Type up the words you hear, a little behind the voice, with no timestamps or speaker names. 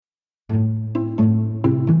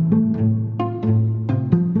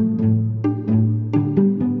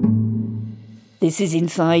This is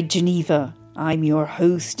Inside Geneva. I'm your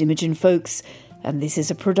host, Imogen Folks, and this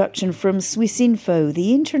is a production from Swissinfo,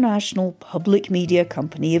 the international public media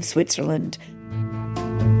company of Switzerland.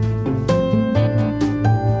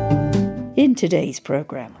 In today's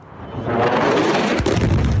programme.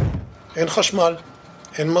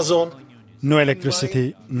 No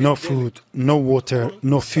electricity, no food, no water,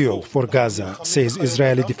 no fuel for Gaza, says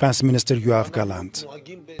Israeli Defense Minister Yoav Gallant.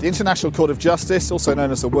 The International Court of Justice, also known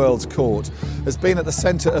as the World's Court, has been at the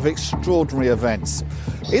centre of extraordinary events.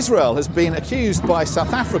 Israel has been accused by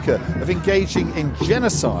South Africa of engaging in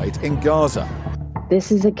genocide in Gaza.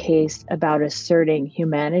 This is a case about asserting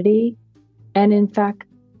humanity and, in fact,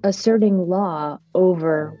 asserting law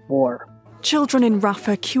over war. Children in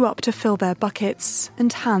Rafah queue up to fill their buckets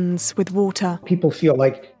and hands with water. People feel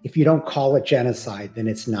like if you don't call it genocide, then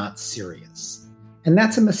it's not serious. And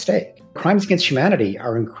that's a mistake. Crimes against humanity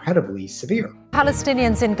are incredibly severe.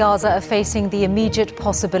 Palestinians in Gaza are facing the immediate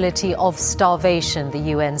possibility of starvation, the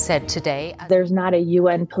UN said today. There's not a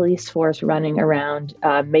UN police force running around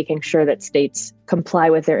making sure that states comply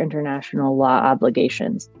with their international law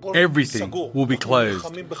obligations. Everything will be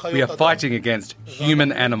closed. We are fighting against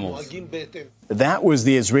human animals. That was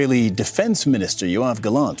the Israeli Defense Minister, Yoav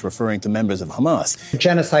Gallant, referring to members of Hamas.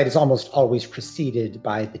 Genocide is almost always preceded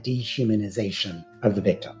by the dehumanization of the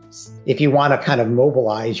victims. If you want to kind of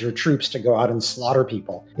mobilize your troops to go out and slaughter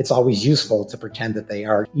people, it's always useful to pretend that they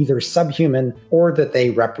are either subhuman or that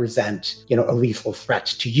they represent, a lethal threat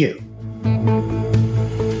to you.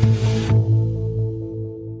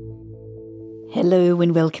 Hello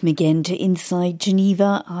and welcome again to Inside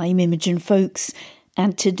Geneva. I'm Imogen Folks,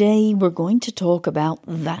 and today we're going to talk about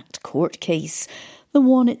that court case, the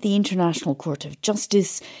one at the International Court of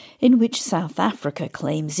Justice, in which South Africa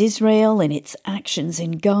claims Israel in its actions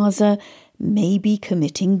in Gaza may be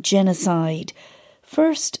committing genocide.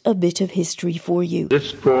 First, a bit of history for you.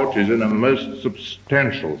 This court is in a most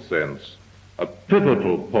substantial sense a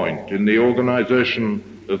pivotal point in the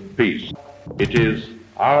organization of peace. It is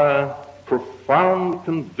our profound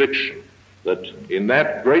conviction that in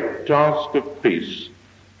that great task of peace,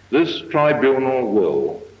 this tribunal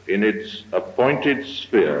will, in its appointed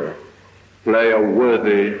sphere, play a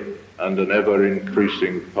worthy and an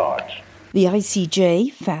ever-increasing part. The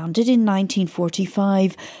ICJ, founded in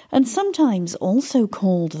 1945 and sometimes also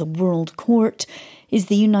called the World Court, is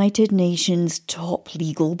the United Nations' top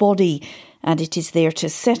legal body, and it is there to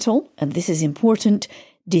settle, and this is important,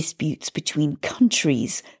 disputes between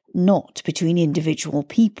countries, not between individual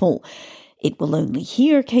people. It will only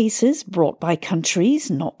hear cases brought by countries,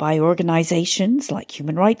 not by organisations like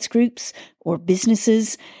human rights groups or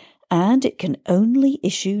businesses, and it can only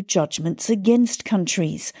issue judgments against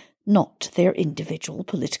countries, not their individual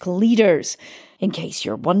political leaders. In case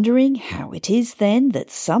you're wondering how it is then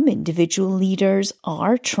that some individual leaders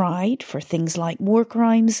are tried for things like war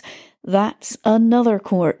crimes, that's another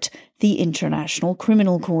court, the International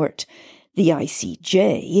Criminal Court. The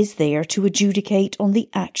ICJ is there to adjudicate on the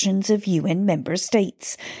actions of UN member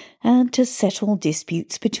states and to settle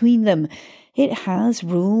disputes between them. It has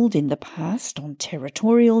ruled in the past on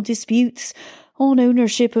territorial disputes, on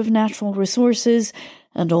ownership of natural resources,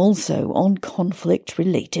 and also on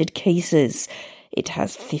conflict-related cases. It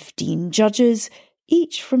has 15 judges,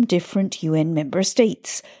 each from different UN member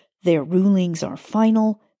states. Their rulings are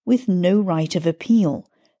final, with no right of appeal.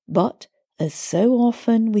 But, as so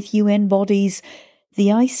often with UN bodies, the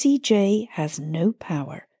ICJ has no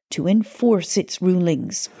power to enforce its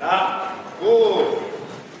rulings. The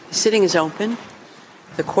sitting is open.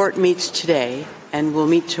 The court meets today and will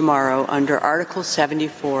meet tomorrow under Article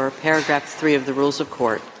 74, Paragraph 3 of the Rules of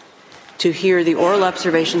Court, to hear the oral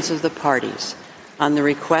observations of the parties on the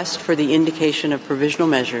request for the indication of provisional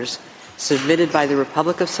measures submitted by the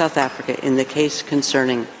Republic of South Africa in the case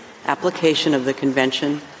concerning application of the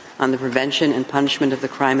Convention on the Prevention and Punishment of the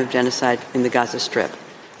Crime of Genocide in the Gaza Strip,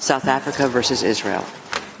 South Africa versus Israel.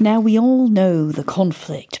 Now, we all know the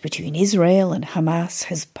conflict between Israel and Hamas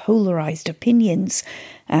has polarised opinions,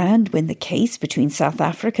 and when the case between South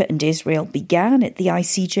Africa and Israel began at the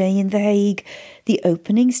ICJ in The Hague, the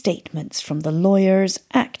opening statements from the lawyers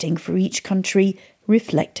acting for each country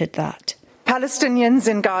reflected that. Palestinians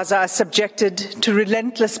in Gaza are subjected to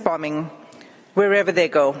relentless bombing wherever they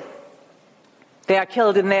go. They are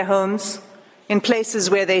killed in their homes, in places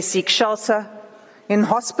where they seek shelter, in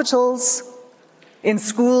hospitals, in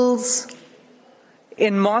schools,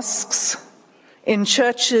 in mosques, in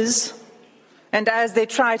churches, and as they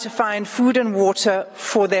try to find food and water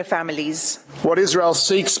for their families. What Israel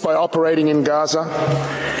seeks by operating in Gaza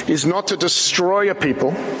is not to destroy a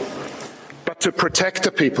people, but to protect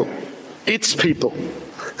a people, its people,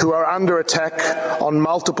 who are under attack on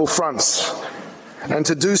multiple fronts, and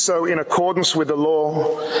to do so in accordance with the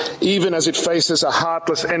law, even as it faces a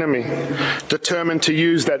heartless enemy determined to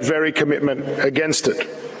use that very commitment against it.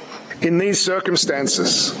 In these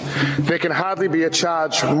circumstances, there can hardly be a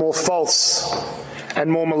charge more false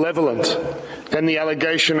and more malevolent than the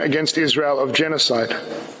allegation against Israel of genocide.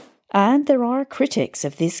 And there are critics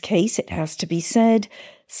of this case, it has to be said.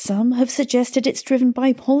 Some have suggested it's driven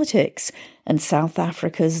by politics and South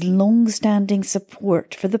Africa's long-standing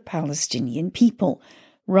support for the Palestinian people,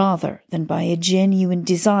 rather than by a genuine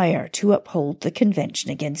desire to uphold the Convention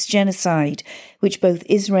Against Genocide, which both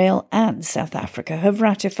Israel and South Africa have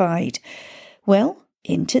ratified. Well,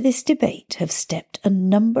 into this debate have stepped a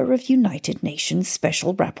number of United Nations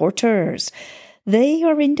special rapporteurs. They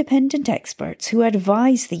are independent experts who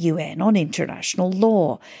advise the UN on international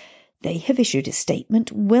law. They have issued a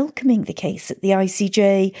statement welcoming the case at the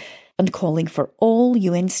ICJ and calling for all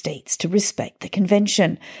UN states to respect the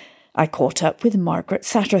convention. I caught up with Margaret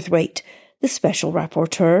Satterthwaite, the special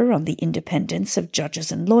rapporteur on the independence of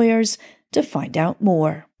judges and lawyers, to find out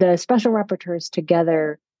more. The special rapporteurs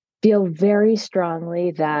together feel very strongly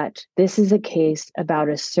that this is a case about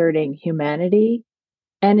asserting humanity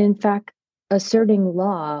and, in fact, asserting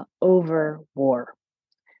law over war.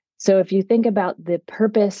 So if you think about the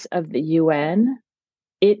purpose of the UN,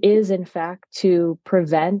 it is, in fact, to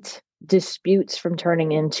prevent disputes from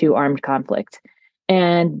turning into armed conflict.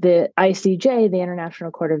 And the ICJ, the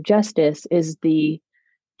International Court of Justice, is the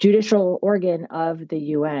judicial organ of the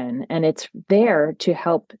UN, and it's there to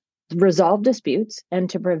help resolve disputes and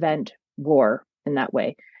to prevent war in that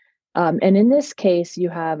way. And in this case, you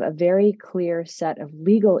have a very clear set of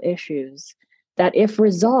legal issues that, if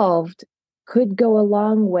resolved, could go a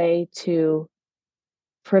long way to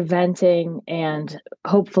preventing and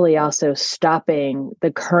hopefully also stopping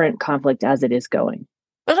the current conflict as it is going.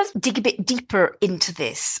 Well, let's dig a bit deeper into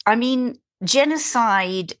this. I mean,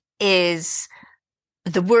 genocide is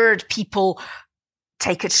the word people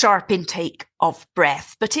take a sharp intake of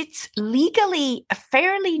breath, but it's legally a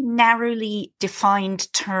fairly narrowly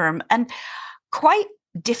defined term and quite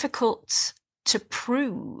difficult to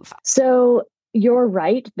prove. So you're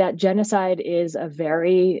right that genocide is a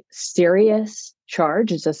very serious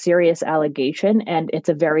charge. It's a serious allegation, and it's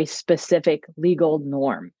a very specific legal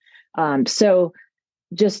norm. So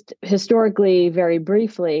just historically, very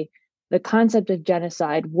briefly, the concept of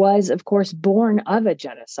genocide was, of course, born of a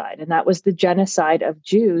genocide, and that was the genocide of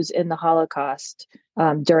Jews in the Holocaust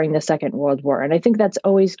during the Second World War. And I think that's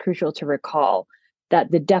always crucial to recall,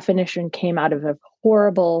 that the definition came out of a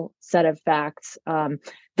horrible set of facts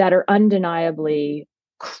that are undeniably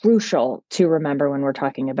crucial to remember when we're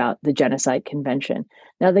talking about the Genocide Convention.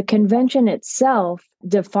 Now, the convention itself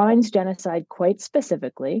defines genocide quite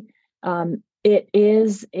specifically. It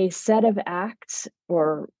is a set of acts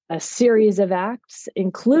or a series of acts,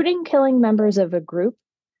 including killing members of a group,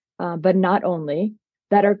 but not only,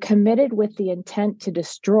 that are committed with the intent to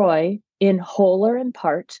destroy, in whole or in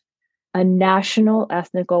part, a national,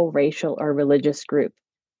 ethnical, racial, or religious group.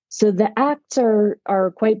 So the acts are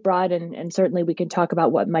quite broad, and certainly we can talk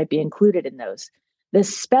about what might be included in those. The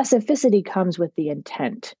specificity comes with the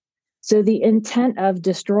intent. So the intent of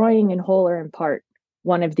destroying, in whole or in part,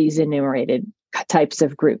 one of these enumerated types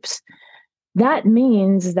of groups. That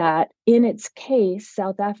means that in its case,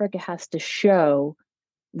 South Africa has to show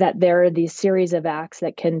that there are these series of acts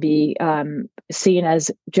that can be seen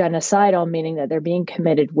as genocidal, meaning that they're being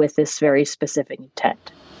committed with this very specific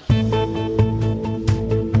intent.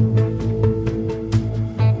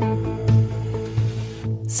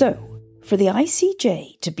 So, for the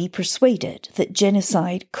ICJ to be persuaded that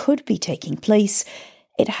genocide could be taking place,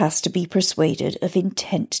 it has to be persuaded of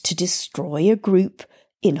intent to destroy a group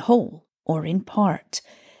in whole or in part.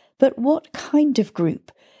 But what kind of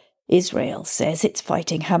group? Israel says it's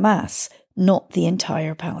fighting Hamas, not the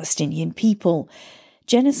entire Palestinian people.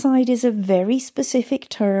 Genocide is a very specific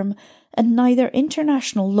term, and neither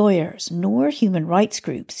international lawyers nor human rights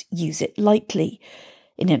groups use it lightly.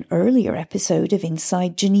 In an earlier episode of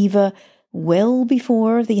Inside Geneva, well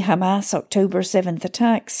before the Hamas October 7th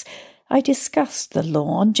attacks, I discussed the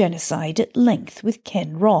law on genocide at length with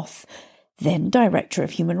Ken Roth, then Director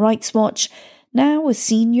of Human Rights Watch, now a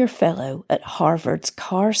Senior Fellow at Harvard's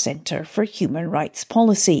Carr Center for Human Rights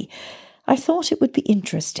Policy. I thought it would be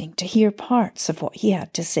interesting to hear parts of what he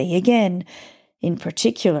had to say again, in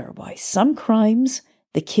particular why some crimes,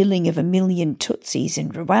 the killing of 1 million Tutsis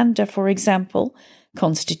in Rwanda, for example,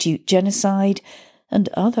 constitute genocide, and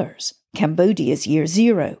others, Cambodia's Year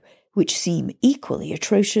Zero, which seem equally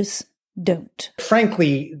atrocious, don't.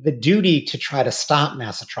 Frankly, the duty to try to stop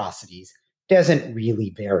mass atrocities doesn't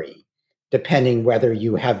really vary, depending whether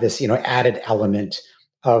you have this, added element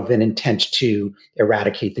of an intent to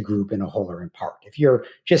eradicate the group in a whole or in part. If you're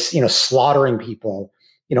just, slaughtering people,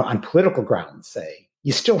 on political grounds, say,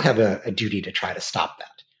 you still have a duty to try to stop that.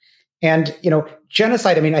 And,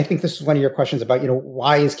 genocide, I think this is one of your questions about,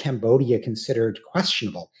 why is Cambodia considered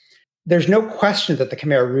questionable? There's no question that the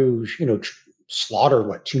Khmer Rouge,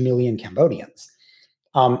 slaughtered, 2 million Cambodians.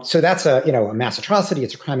 So that's a mass atrocity.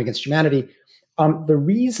 It's a crime against humanity. The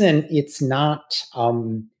reason it's not,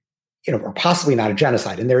 or possibly not a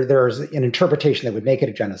genocide, and there's an interpretation that would make it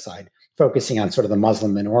a genocide, focusing on sort of the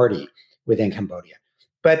Muslim minority within Cambodia.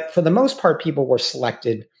 But for the most part, people were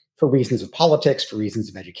selected for reasons of politics, for reasons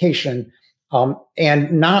of education,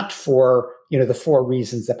 and not for, the 4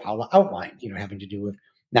 reasons that Paula outlined, having to do with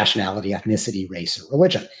nationality, ethnicity, race, or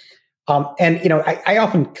religion. I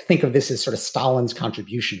often think of this as sort of Stalin's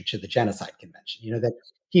contribution to the Genocide Convention, that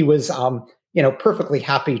he was, perfectly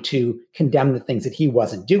happy to condemn the things that he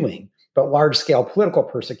wasn't doing, but large-scale political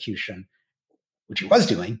persecution, which he was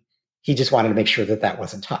doing, he just wanted to make sure that that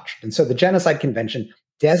wasn't touched. And so the Genocide Convention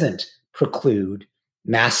doesn't preclude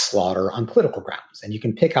mass slaughter on political grounds. And you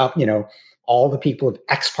can pick up, all the people of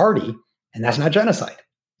X party, and that's not genocide,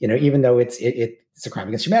 even though it's a crime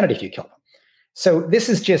against humanity if you kill them. So this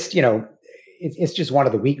is just, it's just one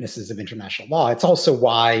of the weaknesses of international law. It's also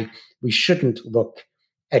why we shouldn't look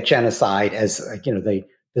at genocide as,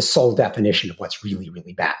 the sole definition of what's really,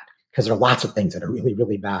 really bad, because there are lots of things that are really,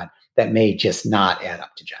 really bad that may just not add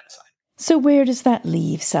up to genocide. So where does that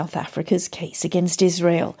leave South Africa's case against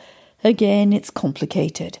Israel? Again, it's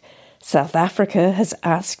complicated. South Africa has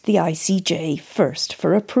asked the ICJ first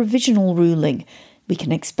for a provisional ruling. We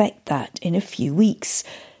can expect that in a few weeks,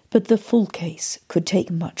 but the full case could take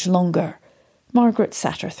much longer. Margaret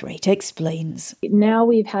Satterthwaite explains. Now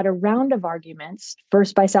we've had a round of arguments,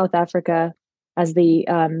 first by South Africa as the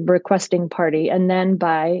requesting party, and then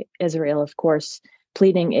by Israel, of course,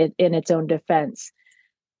 pleading it in its own defense.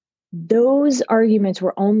 Those arguments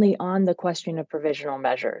were only on the question of provisional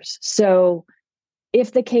measures. So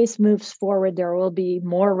if the case moves forward, there will be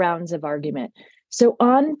more rounds of argument. So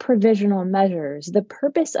on provisional measures, the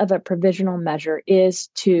purpose of a provisional measure is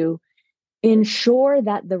to ensure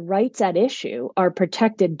that the rights at issue are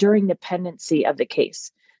protected during the pendency of the case.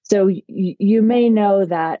 So you may know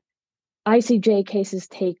that ICJ cases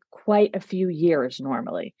take quite a few years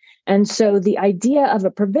normally. And so the idea of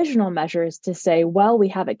a provisional measure is to say, well, we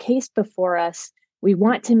have a case before us. We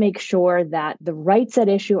want to make sure that the rights at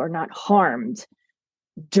issue are not harmed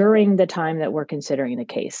during the time that we're considering the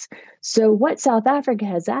case. So what South Africa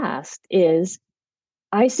has asked is,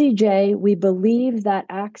 ICJ, we believe that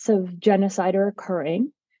acts of genocide are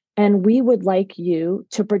occurring, and we would like you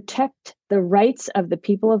to protect the rights of the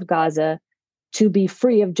people of Gaza to be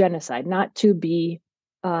free of genocide, not to be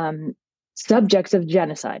subjects of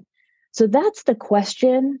genocide. So that's the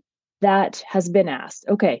question that has been asked.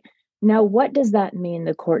 Okay, now what does that mean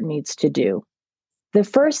the court needs to do? The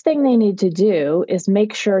first thing they need to do is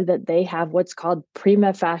make sure that they have what's called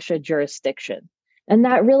prima facie jurisdiction. And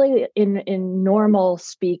that really, in normal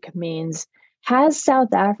speak, means, has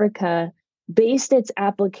South Africa based its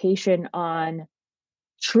application on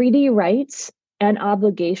treaty rights and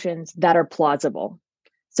obligations that are plausible?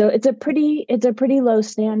 So it's a pretty low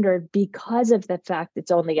standard because of the fact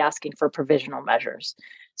it's only asking for provisional measures.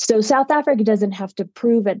 So South Africa doesn't have to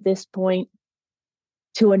prove at this point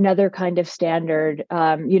to another kind of standard.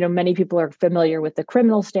 Many people are familiar with the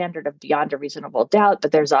criminal standard of beyond a reasonable doubt,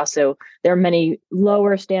 but there are many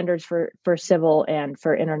lower standards for civil and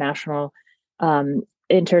for international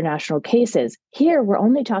cases. Here, we're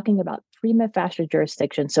only talking about prima facie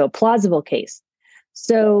jurisdiction, so a plausible case.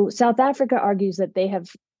 So South Africa argues that they have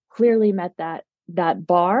clearly met that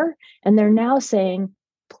bar, and they're now saying,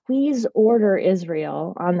 please order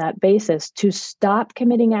Israel on that basis to stop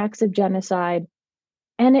committing acts of genocide.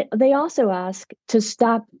 And they also ask to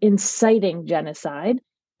stop inciting genocide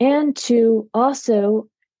and to also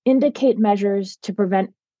indicate measures to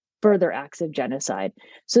prevent further acts of genocide.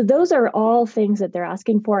 So those are all things that they're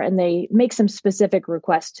asking for, and they make some specific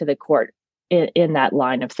requests to the court in that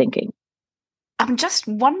line of thinking. I'm just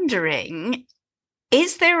wondering,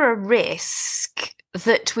 is there a risk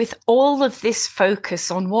that with all of this focus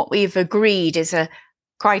on what we've agreed is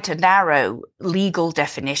quite a narrow legal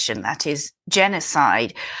definition, that is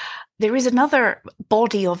genocide, there is another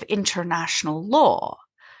body of international law?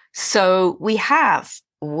 So we have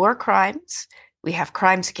war crimes, we have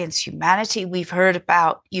crimes against humanity. We've heard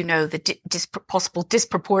about, the possible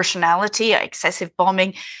disproportionality, excessive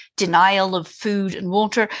bombing, denial of food and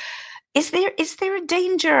water. Is there a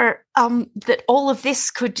danger that all of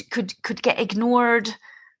this could get ignored,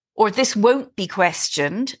 or this won't be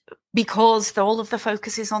questioned because all of the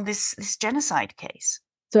focus is on this genocide case?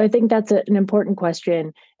 So I think that's an important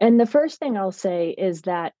question. And the first thing I'll say is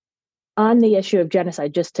that on the issue of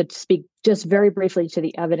genocide, just to speak just very briefly to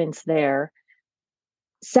the evidence there,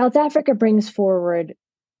 South Africa brings forward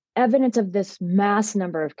evidence of this mass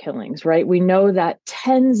number of killings, right? We know that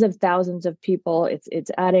tens of thousands of people,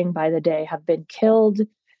 it's adding by the day, have been killed,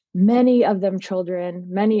 many of them children,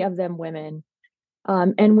 many of them women.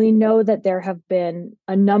 And we know that there have been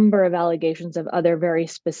a number of allegations of other very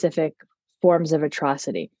specific forms of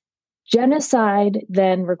atrocity. Genocide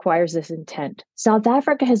then requires this intent. South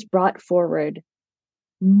Africa has brought forward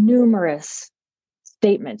numerous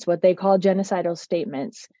statements, what they call genocidal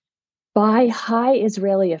statements, by high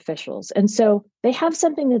Israeli officials. And so they have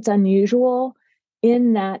something that's unusual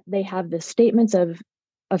in that they have the statements of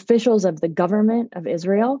officials of the government of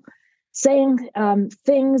Israel saying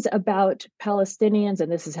things about Palestinians,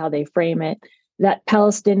 and this is how they frame it, that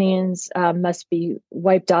Palestinians must be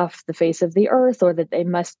wiped off the face of the earth, or that they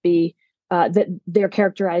must be, that they're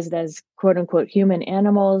characterized as quote unquote human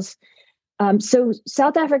animals. So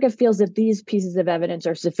South Africa feels that these pieces of evidence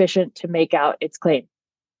are sufficient to make out its claim.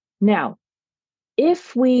 Now,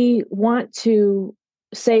 if we want to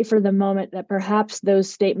say for the moment that perhaps those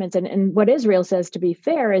statements, and what Israel says, to be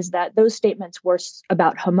fair, is that those statements were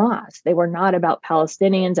about Hamas. They were not about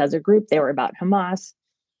Palestinians as a group. They were about Hamas.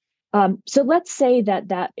 So let's say that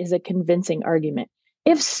that is a convincing argument.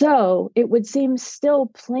 If so, it would seem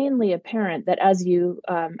still plainly apparent that, as you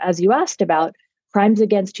asked about, crimes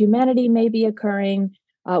against humanity may be occurring.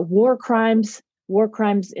 War crimes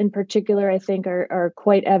in particular, I think, are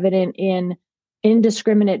quite evident in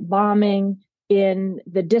indiscriminate bombing, in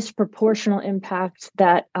the disproportional impact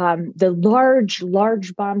that the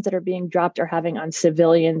large bombs that are being dropped are having on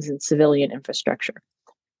civilians and civilian infrastructure.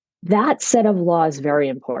 That set of law is very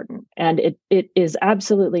important, and it is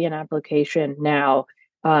absolutely an application now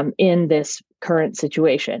in this current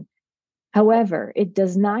situation. However, it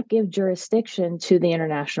does not give jurisdiction to the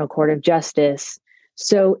International Court of Justice.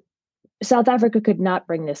 So South Africa could not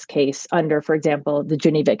bring this case under, for example, the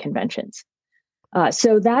Geneva Conventions.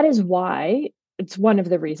 So that is why, it's one of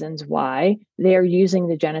the reasons why they are using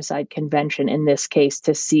the Genocide Convention in this case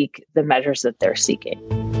to seek the measures that they're seeking.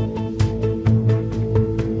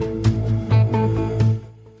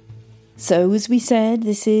 So, as we said,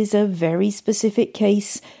 this is a very specific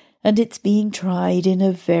case, and it's being tried in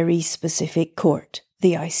a very specific court,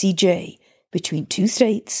 the ICJ, between two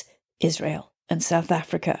states, Israel and South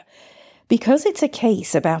Africa. Because it's a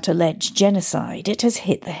case about alleged genocide, it has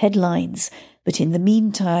hit the headlines. But in the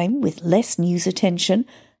meantime, with less news attention,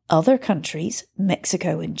 other countries,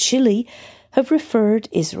 Mexico and Chile, have referred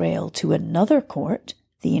Israel to another court,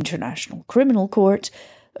 the International Criminal Court,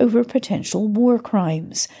 over potential war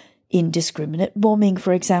crimes, indiscriminate bombing,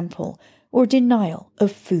 for example, or denial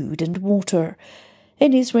of food and water.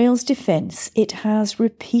 In Israel's defense, it has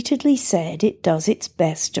repeatedly said it does its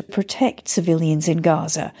best to protect civilians in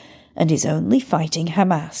Gaza and is only fighting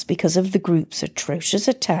Hamas because of the group's atrocious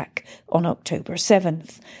attack on October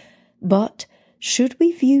 7th. But should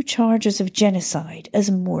we view charges of genocide as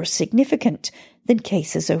more significant than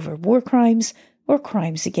cases over war crimes or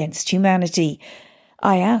crimes against humanity?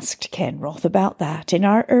 I asked Ken Roth about that in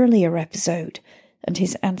our earlier episode, and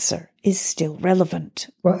his answer is still relevant.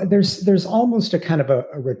 Well, there's almost a kind of a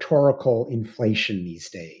rhetorical inflation these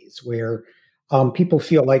days where people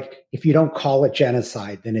feel like if you don't call it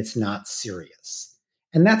genocide, then it's not serious.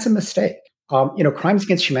 And that's a mistake. Crimes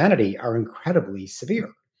against humanity are incredibly severe.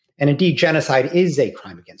 And indeed, genocide is a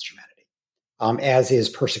crime against humanity, as is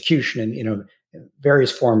persecution and,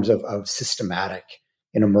 various forms of systematic,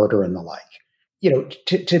 murder and the like.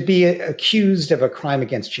 To be accused of a crime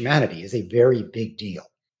against humanity is a very big deal.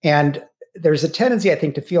 And there's a tendency, I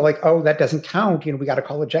think, to feel like, oh, that doesn't count. We got to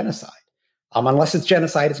call it genocide. Unless it's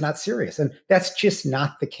genocide, it's not serious. And that's just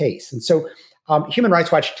not the case. And so Human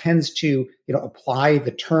Rights Watch tends to, apply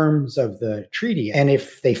the terms of the treaty. And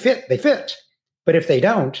if they fit, they fit. But if they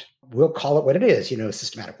don't, we'll call it what it is,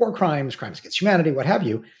 systematic war crimes, crimes against humanity, what have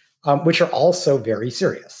you, which are also very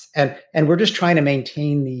serious. And we're just trying to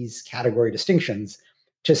maintain these category distinctions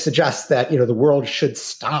to suggest that, the world should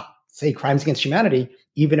stop, say, crimes against humanity,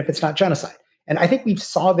 even if it's not genocide. And I think we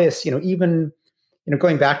saw this, even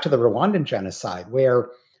going back to the Rwandan genocide, where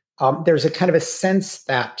there's a kind of a sense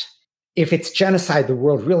that if it's genocide, the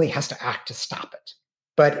world really has to act to stop it.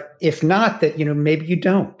 But if not, that, maybe you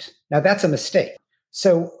don't. Now, that's a mistake.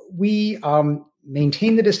 So we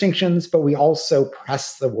maintain the distinctions, but we also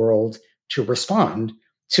press the world to respond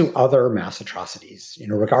to other mass atrocities,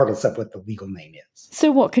 regardless of what the legal name is.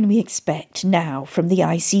 So what can we expect now from the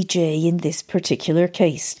ICJ in this particular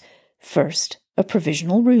case? First, a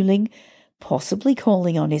provisional ruling, possibly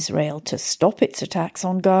calling on Israel to stop its attacks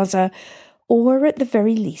on Gaza, or at the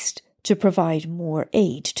very least, to provide more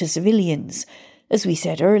aid to civilians. As we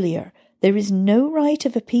said earlier, there is no right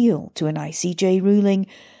of appeal to an ICJ ruling,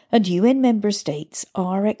 and UN member states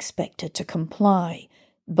are expected to comply.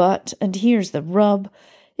 But, and here's the rub,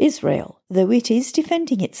 Israel, though it is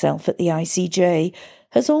defending itself at the ICJ,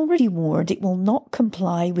 has already warned it will not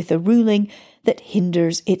comply with a ruling that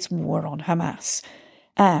hinders its war on Hamas.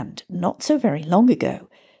 And not so very long ago,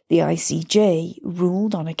 the ICJ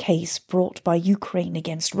ruled on a case brought by Ukraine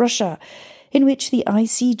against Russia, in which the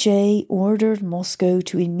ICJ ordered Moscow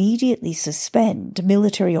to immediately suspend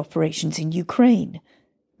military operations in Ukraine.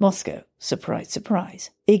 Moscow, surprise, surprise,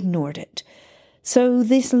 ignored it. So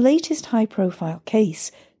this latest high-profile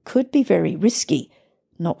case could be very risky,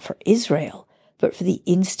 not for Israel, but for the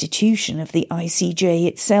institution of the ICJ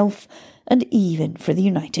itself, and even for the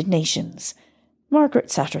United Nations. Margaret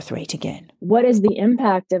Satterthwaite again. What is the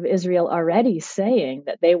impact of Israel already saying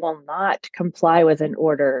that they will not comply with an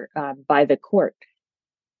order by the court?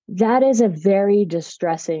 That is a very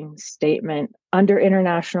distressing statement under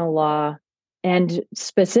international law. And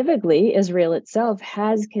specifically, Israel itself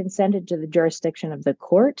has consented to the jurisdiction of the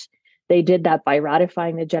court. They did that by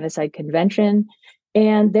ratifying the Genocide Convention,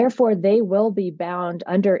 and therefore they will be bound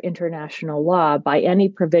under international law by any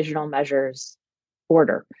provisional measures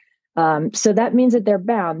order. So that means that they're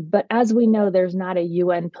bound. But as we know, there's not a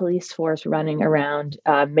UN police force running around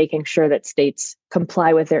making sure that states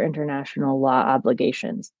comply with their international law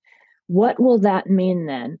obligations. What will that mean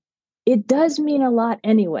then? It does mean a lot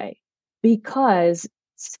anyway, because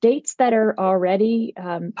states that are already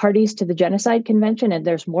parties to the Genocide Convention, and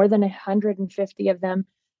there's more than 150 of them,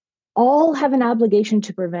 all have an obligation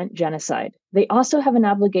to prevent genocide. They also have an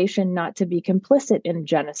obligation not to be complicit in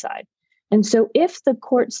genocide. And so if the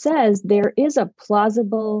court says there is a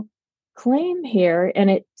plausible claim here and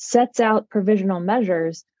it sets out provisional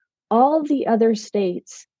measures, all the other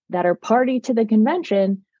states that are party to the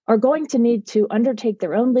convention are going to need to undertake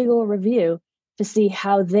their own legal review to see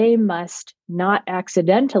how they must not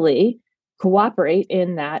accidentally cooperate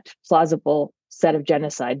in that plausible set of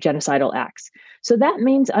genocidal acts. So that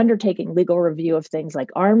means undertaking legal review of things like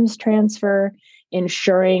arms transfer,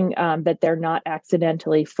 ensuring that they're not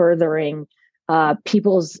accidentally furthering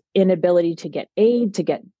people's inability to get aid, to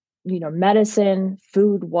get medicine,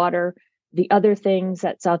 food, water. The other things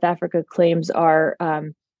that South Africa claims are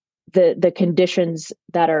the conditions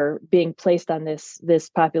that are being placed on this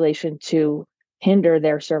population to hinder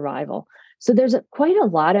their survival. So there's quite a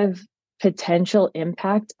lot of potential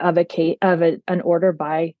impact of an order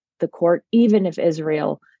by the court, even if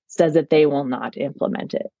Israel says that they will not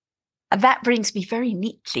implement it. And that brings me very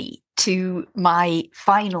neatly to my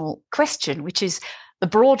final question, which is the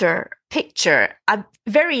broader picture. I'm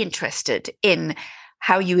very interested in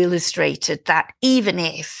how you illustrated that even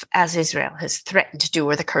if, as Israel has threatened to do,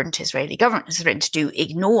 or the current Israeli government has threatened to do,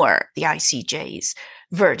 ignore the ICJ's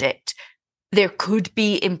verdict, there could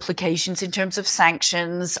be implications in terms of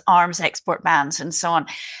sanctions, arms export bans, and so on.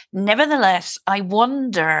 Nevertheless, I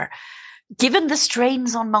wonder, given the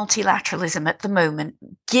strains on multilateralism at the moment,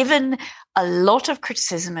 given a lot of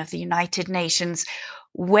criticism of the United Nations,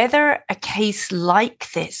 whether a case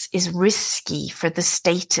like this is risky for the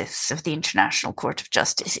status of the International Court of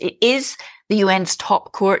Justice. It is the UN's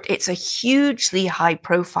top court. It's a hugely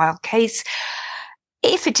high-profile case.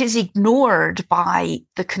 If it is ignored by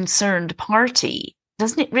the concerned party,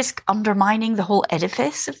 doesn't it risk undermining the whole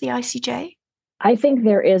edifice of the ICJ? I think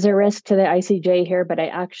there is a risk to the ICJ here, but I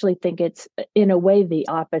actually think it's, in a way, the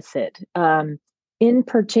opposite. In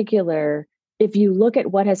particular, if you look at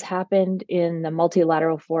what has happened in the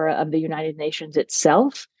multilateral fora of the United Nations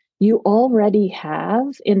itself, you already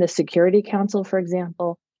have, in the Security Council, for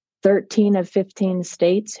example, 13 of 15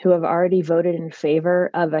 states who have already voted in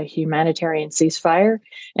favor of a humanitarian ceasefire.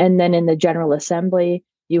 And then in the General Assembly,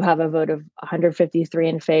 you have a vote of 153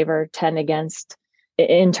 in favor, 10 against,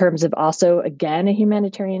 in terms of also, again, a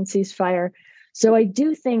humanitarian ceasefire. So I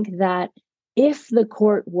do think that if the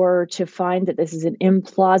court were to find that this is an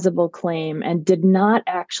implausible claim and did not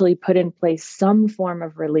actually put in place some form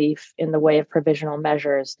of relief in the way of provisional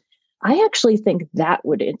measures, I actually think that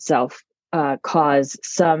would itself cause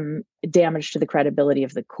some damage to the credibility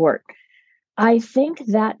of the court. I think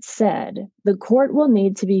that said, the court will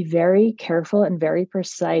need to be very careful and very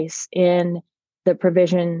precise in the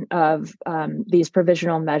provision of these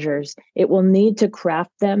provisional measures. It will need to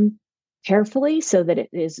craft them carefully so that it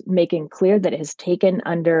is making clear that it has taken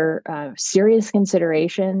under serious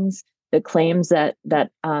considerations the claims that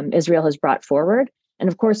Israel has brought forward. And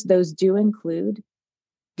of course, those do include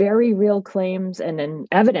very real claims and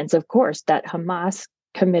evidence, of course, that Hamas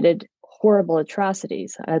committed horrible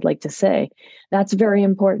atrocities, I'd like to say. That's very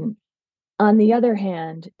important. On the other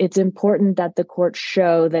hand, it's important that the court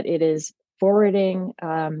show that it is forwarding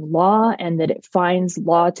law and that it finds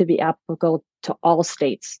law to be applicable to all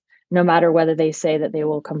states, no matter whether they say that they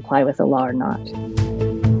will comply with the law or not.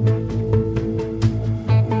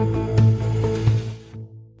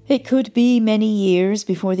 It could be many years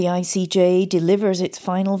before the ICJ delivers its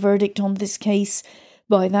final verdict on this case.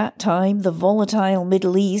 By that time, the volatile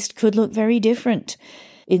Middle East could look very different.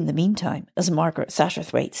 In the meantime, as Margaret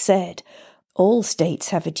Satterthwaite said, all states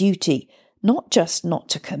have a duty, not just not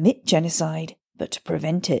to commit genocide, but to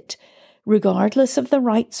prevent it, regardless of the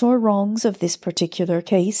rights or wrongs of this particular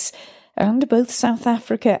case. And both South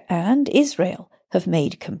Africa and Israel have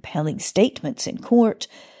made compelling statements in court.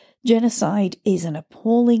 Genocide is an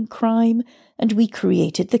appalling crime, and we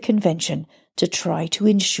created the convention to try to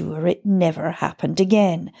ensure it never happened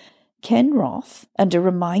again. Ken Roth, and a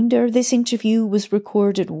reminder this interview was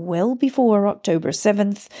recorded well before October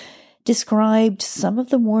 7th, described some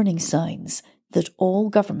of the warning signs that all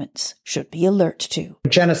governments should be alert to.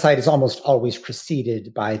 Genocide is almost always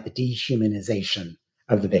preceded by the dehumanization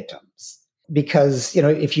of the victims. Because,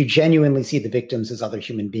 if you genuinely see the victims as other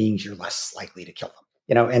human beings, you're less likely to kill them.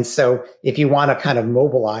 And so if you want to kind of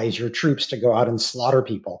mobilize your troops to go out and slaughter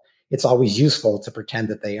people, it's always useful to pretend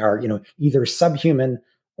that they are, either subhuman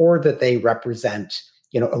or that they represent,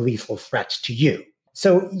 a lethal threat to you.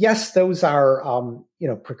 So yes, those are,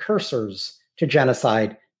 precursors to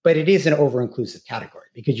genocide, but it is an over-inclusive category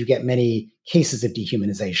because you get many cases of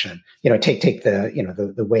dehumanization. Take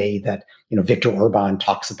the way that, Viktor Orban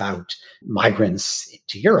talks about migrants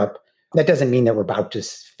to Europe. That doesn't mean that we're about to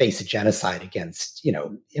face a genocide against,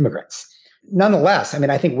 immigrants. Nonetheless,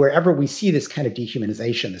 I think wherever we see this kind of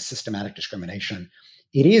dehumanization, this systematic discrimination,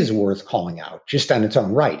 it is worth calling out just on its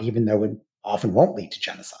own right, even though it often won't lead to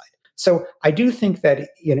genocide. So I do think that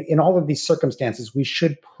in all of these circumstances, we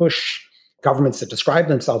should push governments that describe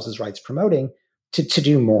themselves as rights promoting to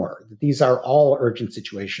do more. These are all urgent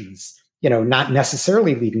situations, not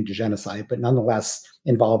necessarily leading to genocide, but nonetheless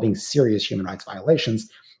involving serious human rights violations.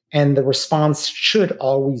 And the response should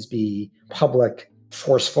always be public,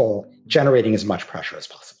 forceful, generating as much pressure as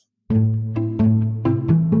possible.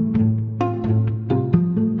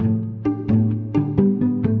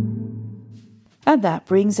 And that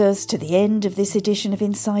brings us to the end of this edition of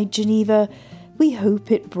Inside Geneva. We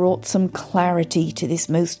hope it brought some clarity to this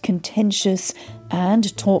most contentious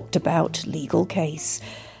and talked about legal case,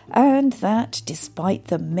 and that, despite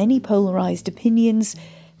the many polarised opinions,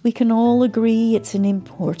 we can all agree it's an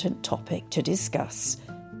important topic to discuss.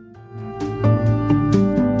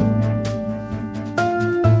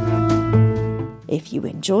 If you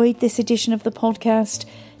enjoyed this edition of the podcast,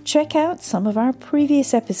 check out some of our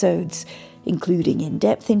previous episodes, including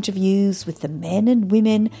in-depth interviews with the men and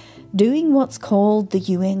women doing what's called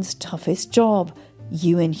the UN's toughest job,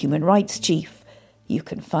 UN Human Rights Chief. You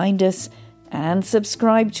can find us and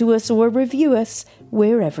subscribe to us or review us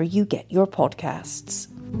wherever you get your podcasts.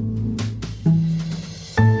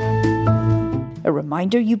 A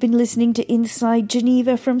reminder you've been listening to Inside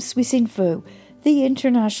Geneva from Swissinfo, the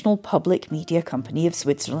international public media company of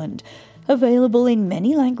Switzerland, available in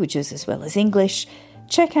many languages as well as English.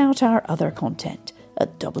 Check out our other content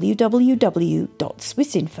at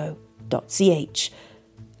www.swissinfo.ch.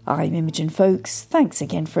 I'm Imogen Folks. Thanks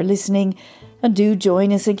again for listening, and do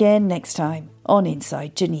join us again next time on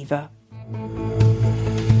Inside Geneva.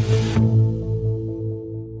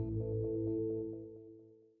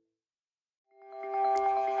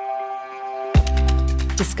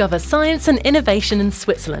 Discover science and innovation in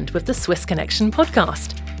Switzerland with the Swiss Connection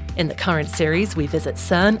podcast. In the current series, we visit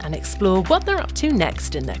CERN and explore what they're up to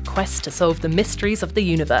next in their quest to solve the mysteries of the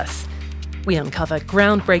universe. We uncover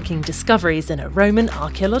groundbreaking discoveries in a Roman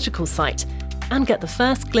archaeological site and get the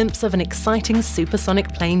first glimpse of an exciting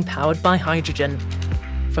supersonic plane powered by hydrogen.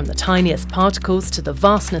 From the tiniest particles to the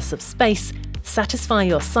vastness of space, satisfy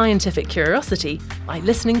your scientific curiosity by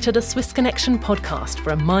listening to the Swiss Connection podcast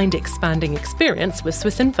for a mind-expanding experience with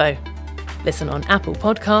Swissinfo. Listen on Apple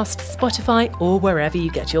Podcasts, Spotify, or wherever you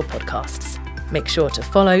get your podcasts. Make sure to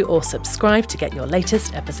follow or subscribe to get your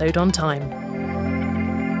latest episode on time.